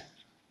side.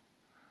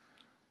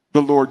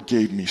 The Lord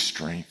gave me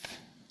strength.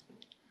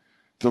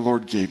 The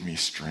Lord gave me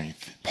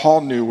strength.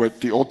 Paul knew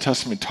what the Old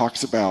Testament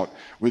talks about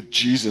with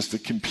Jesus, the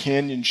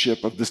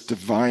companionship of this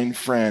divine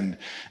friend.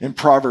 In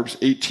Proverbs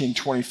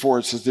 18:24,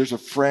 it says, there's a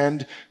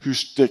friend who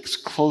sticks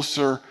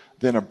closer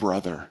than a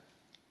brother.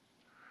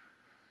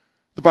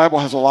 The Bible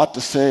has a lot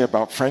to say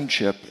about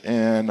friendship,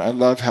 and I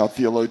love how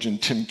theologian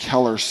Tim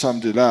Keller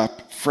summed it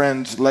up.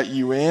 Friends let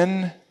you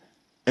in,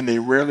 and they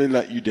rarely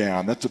let you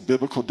down. That's a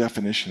biblical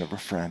definition of a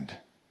friend.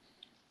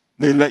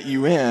 They let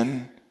you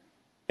in,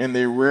 and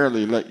they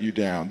rarely let you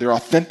down. They're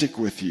authentic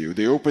with you.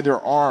 They open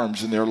their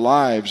arms and their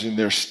lives and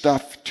their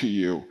stuff to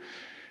you.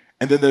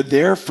 And then they're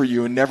there for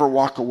you and never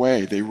walk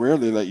away. They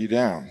rarely let you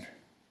down.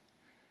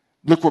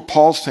 Look what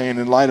Paul's saying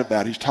in light of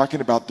that. He's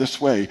talking about this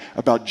way,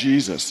 about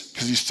Jesus,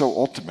 because he's so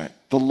ultimate.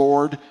 The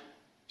Lord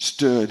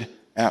stood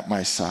at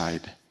my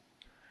side,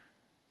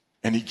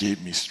 and he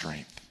gave me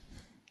strength.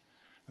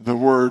 The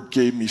word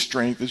gave me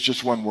strength is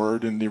just one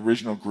word in the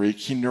original Greek.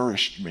 He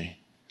nourished me.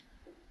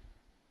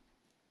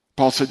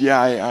 Paul said, yeah,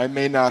 I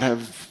may not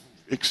have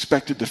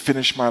expected to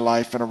finish my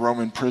life in a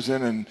Roman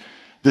prison, and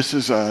this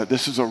is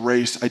a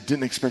race I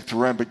didn't expect to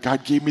run, but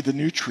God gave me the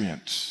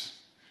nutrients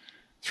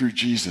through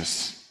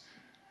Jesus.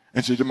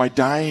 And so to my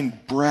dying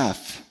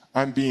breath,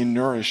 I'm being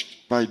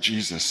nourished by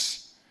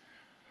Jesus.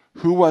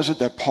 Who was it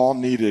that Paul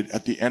needed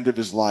at the end of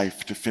his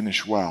life to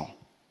finish well?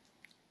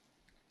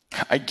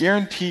 I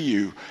guarantee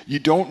you, you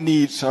don't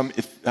need some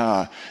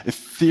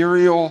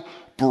ethereal,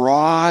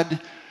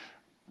 broad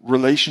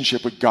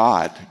relationship with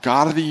God,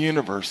 God of the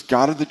universe,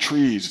 God of the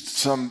trees,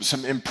 some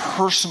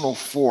impersonal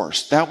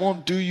force. That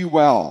won't do you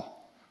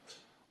well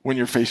when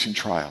you're facing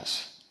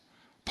trials.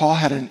 Paul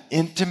had an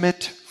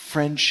intimate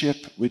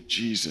friendship with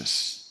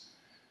Jesus.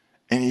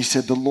 And he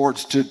said, the Lord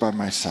stood by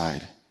my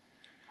side.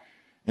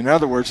 In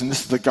other words, and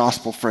this is the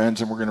gospel,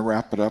 friends, and we're going to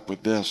wrap it up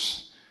with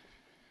this.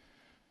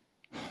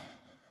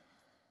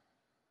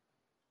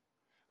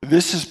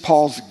 This is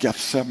Paul's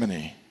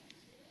Gethsemane.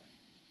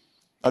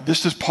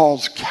 This is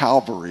Paul's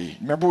Calvary.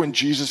 Remember when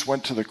Jesus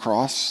went to the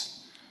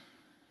cross?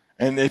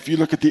 And if you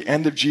look at the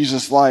end of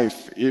Jesus'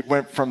 life, it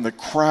went from the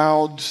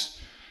crowds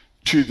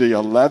to the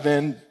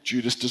 11,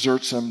 Judas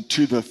deserts him,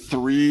 to the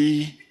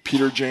 3,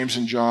 Peter, James,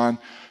 and John,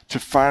 to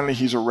finally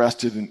he's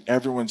arrested and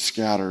everyone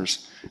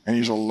scatters and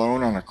he's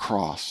alone on a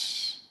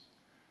cross.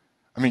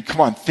 I mean,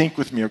 come on, think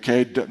with me,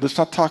 okay? Let's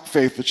not talk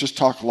faith, let's just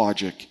talk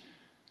logic.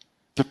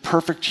 The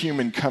perfect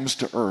human comes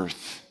to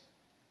earth.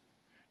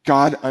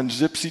 God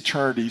unzips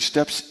eternity,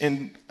 steps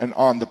in and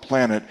on the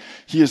planet.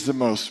 He is the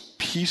most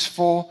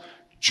peaceful,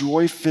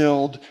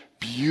 joy-filled,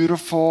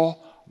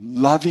 beautiful,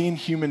 loving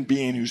human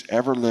being who's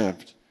ever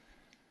lived.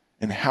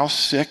 And how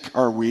sick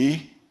are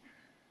we?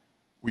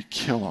 We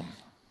kill him.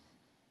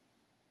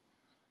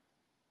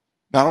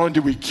 Not only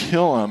do we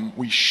kill him,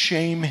 we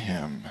shame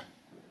him.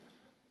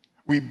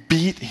 We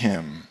beat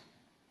him.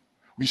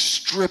 We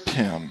strip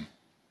him.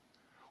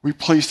 We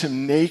place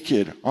him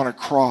naked on a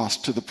cross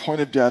to the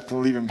point of death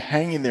and leave him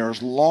hanging there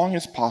as long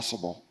as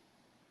possible.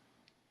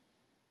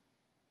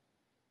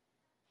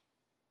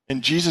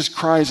 And Jesus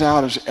cries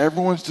out as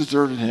everyone's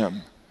deserted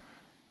him,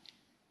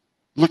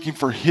 looking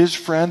for his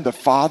friend, the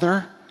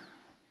Father.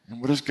 And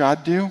what does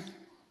God do?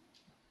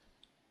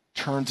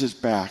 Turns his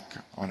back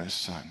on his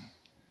son.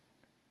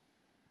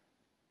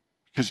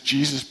 Because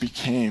Jesus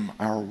became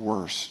our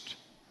worst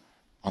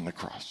on the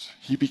cross.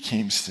 He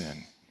became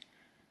sin.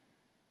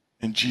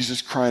 And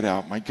Jesus cried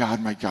out, my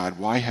God,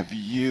 why have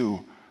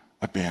you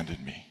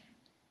abandoned me?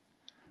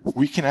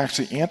 We can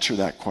actually answer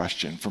that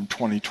question from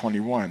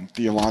 2021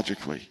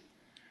 theologically.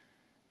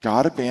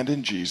 God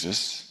abandoned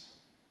Jesus.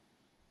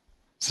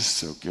 This is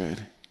so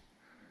good.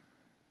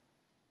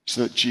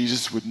 So that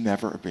Jesus would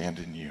never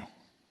abandon you.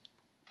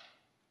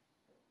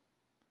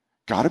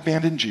 God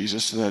abandoned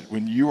Jesus so that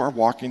when you are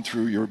walking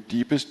through your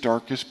deepest,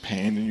 darkest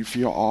pain and you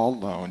feel all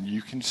alone,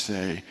 you can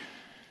say,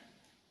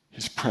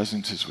 his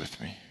presence is with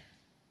me.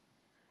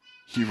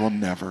 He will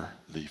never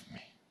leave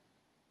me.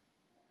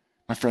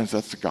 My friends,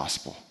 that's the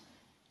gospel.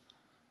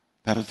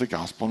 That is the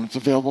gospel, and it's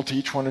available to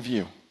each one of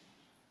you.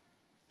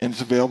 And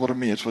it's available to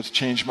me. It's what's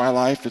changed my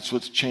life. It's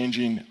what's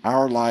changing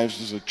our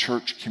lives as a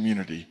church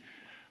community.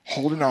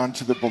 Holding on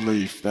to the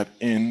belief that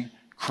in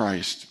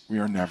Christ we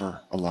are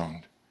never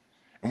alone.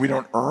 And we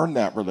don't earn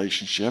that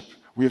relationship.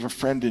 We have a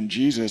friend in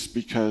Jesus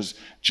because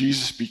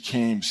Jesus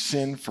became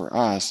sin for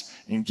us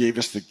and gave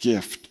us the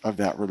gift of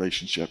that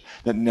relationship,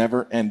 that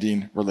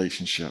never-ending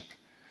relationship.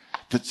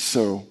 That's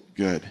so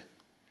good.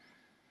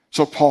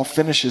 So Paul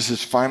finishes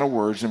his final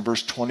words in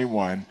verse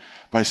 21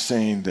 by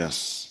saying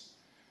this: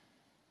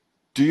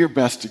 do your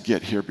best to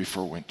get here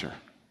before winter.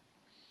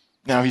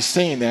 Now he's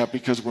saying that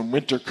because when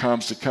winter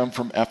comes, to come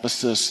from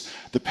Ephesus,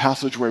 the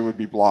passageway would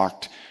be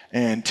blocked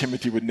and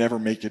Timothy would never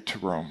make it to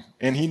Rome.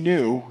 And he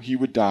knew he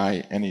would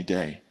die any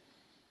day.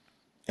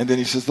 And then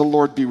he says, the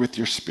Lord be with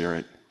your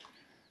spirit.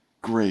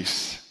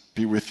 Grace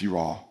be with you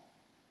all.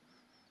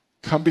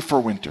 Come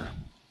before winter.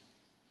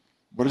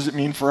 What does it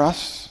mean for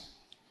us?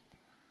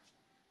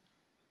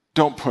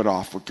 Don't put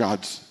off what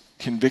God's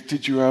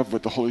convicted you of,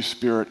 what the Holy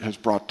Spirit has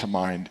brought to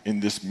mind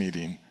in this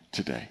meeting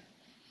today.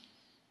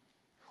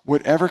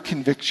 Whatever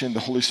conviction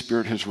the Holy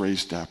Spirit has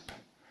raised up,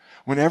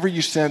 whenever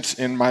you sense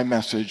in my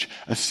message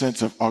a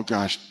sense of, oh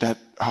gosh,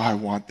 I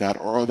want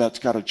that, or oh, that's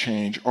got to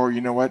change, or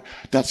you know what,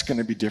 that's going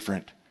to be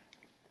different,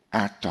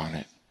 act on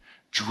it.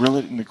 Drill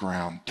it in the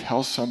ground.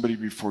 Tell somebody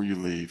before you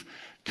leave.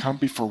 Come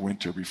before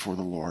winter, before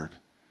the Lord.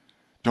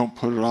 Don't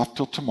put it off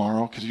till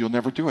tomorrow, because you'll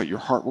never do it. Your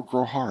heart will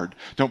grow hard.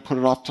 Don't put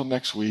it off till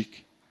next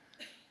week.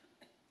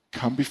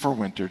 Come before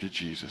winter to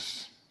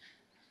Jesus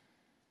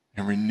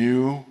and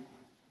renew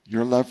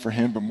your love for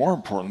him, but more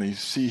importantly,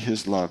 see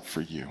his love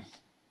for you.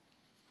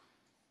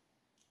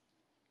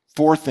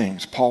 4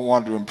 things Paul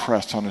wanted to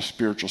impress on his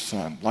spiritual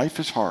son. Life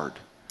is hard.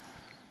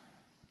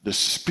 The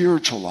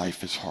spiritual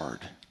life is hard.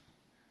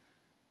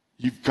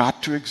 You've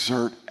got to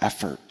exert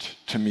effort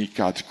to meet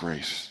God's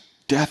grace.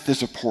 Death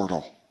is a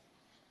portal.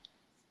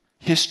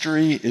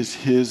 History is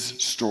his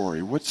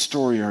story. What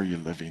story are you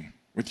living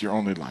with your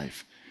only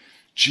life?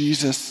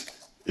 Jesus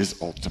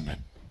is ultimate.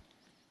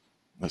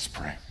 Let's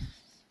pray.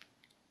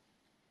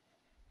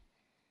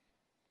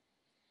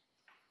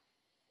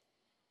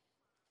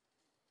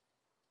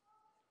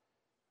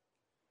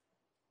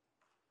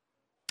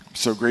 I'm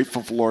so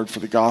grateful, Lord, for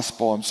the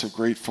gospel. I'm so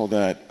grateful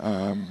that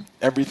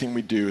everything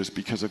we do is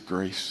because of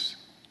grace.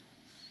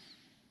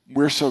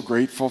 We're so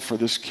grateful for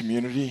this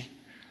community.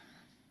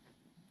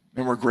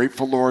 And we're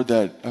grateful, Lord,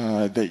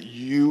 that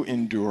you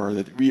endure,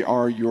 that we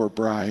are your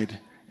bride,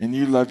 and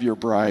you love your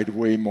bride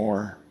way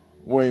more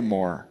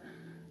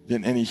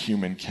than any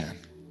human can.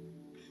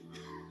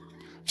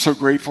 So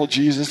grateful,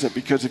 Jesus, that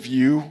because of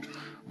you,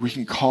 we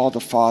can call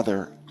the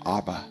Father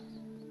Abba.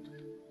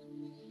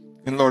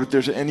 And Lord, if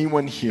there's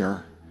anyone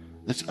here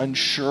that's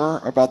unsure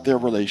about their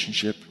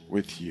relationship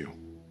with you,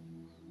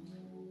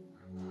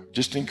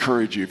 just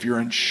encourage you, if you're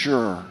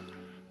unsure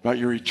about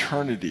your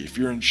eternity, if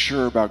you're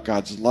unsure about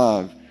God's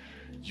love,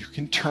 you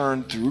can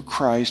turn through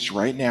Christ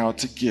right now.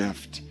 It's a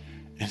gift.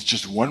 And it's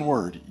just one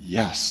word,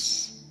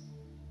 yes.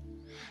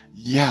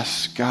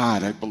 Yes,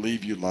 God, I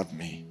believe you love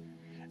me.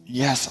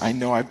 Yes, I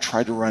know I've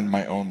tried to run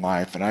my own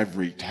life and I've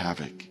wreaked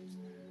havoc.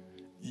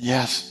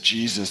 Yes,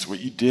 Jesus, what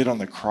you did on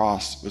the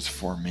cross was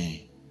for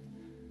me.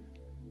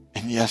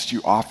 And yes,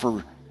 you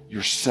offer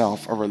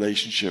yourself a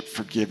relationship,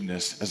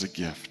 forgiveness as a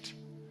gift.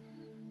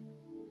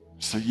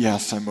 So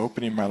yes, I'm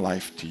opening my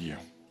life to you.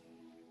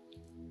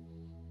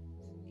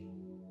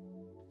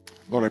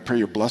 Lord, I pray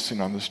your blessing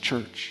on this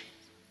church.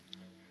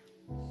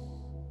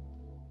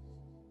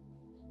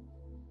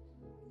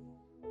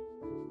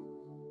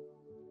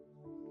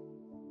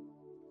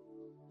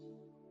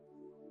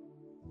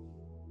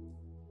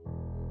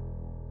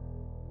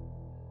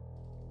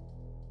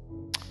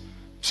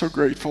 So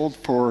grateful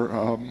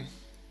for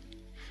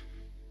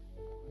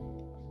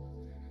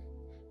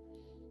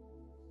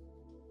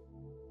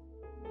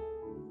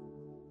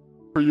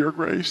your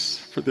grace,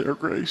 for their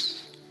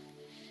grace.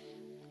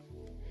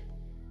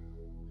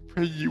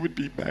 Pray you would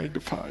be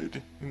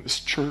magnified in this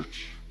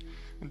church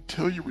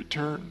until you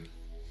return.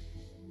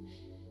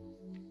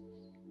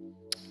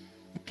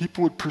 That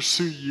people would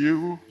pursue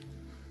you,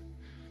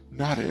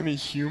 not any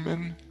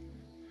human.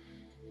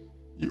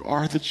 You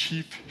are the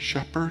chief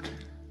shepherd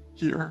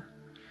here.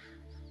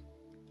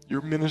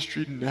 Your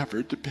ministry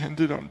never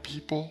depended on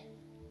people.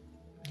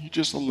 You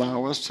just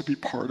allow us to be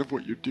part of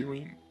what you're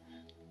doing.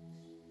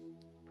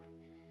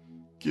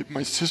 Give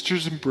my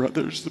sisters and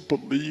brothers the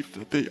belief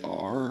that they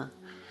are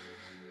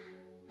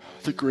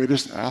the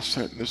greatest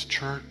asset in this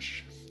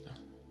church.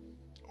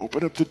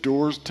 Open up the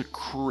doors to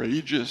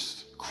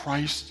courageous,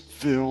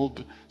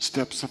 Christ-filled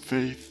steps of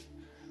faith.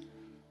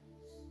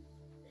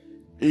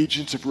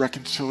 Agents of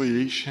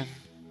reconciliation.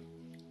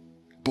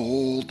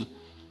 Bold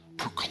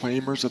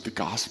proclaimers of the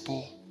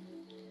gospel.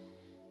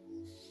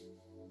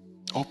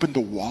 Open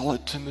the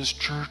wallets in this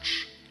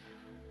church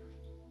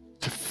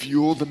to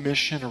fuel the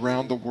mission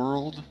around the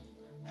world.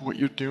 What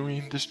you're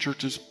doing, this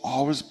church has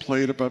always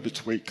played above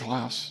its weight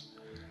class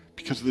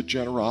because of the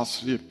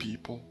generosity of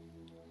people.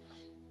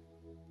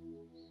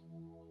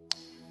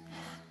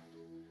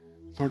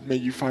 Lord, may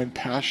you find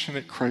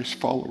passionate Christ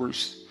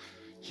followers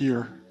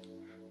here.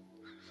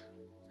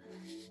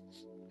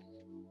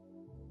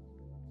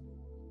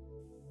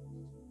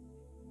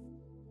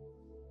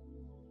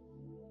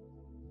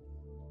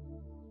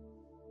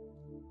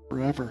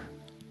 Forever,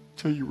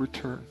 till you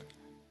return.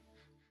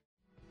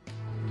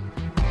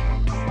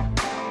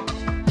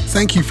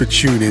 Thank you for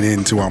tuning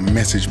in to our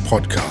message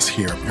podcast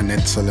here at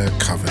Peninsula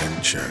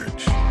Covenant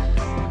Church.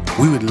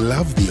 We would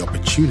love the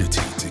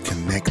opportunity to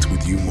connect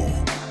with you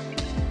more.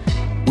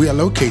 We are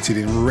located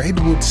in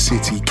Redwood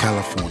City,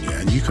 California,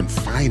 and you can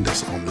find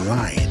us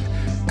online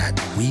at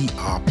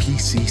wearepcc.com.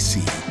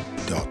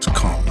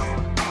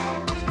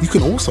 You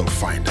can also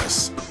find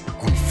us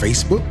on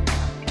Facebook,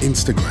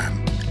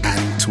 Instagram,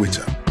 and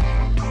Twitter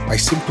by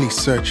simply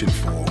searching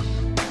for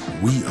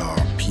We Are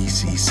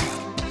PCC.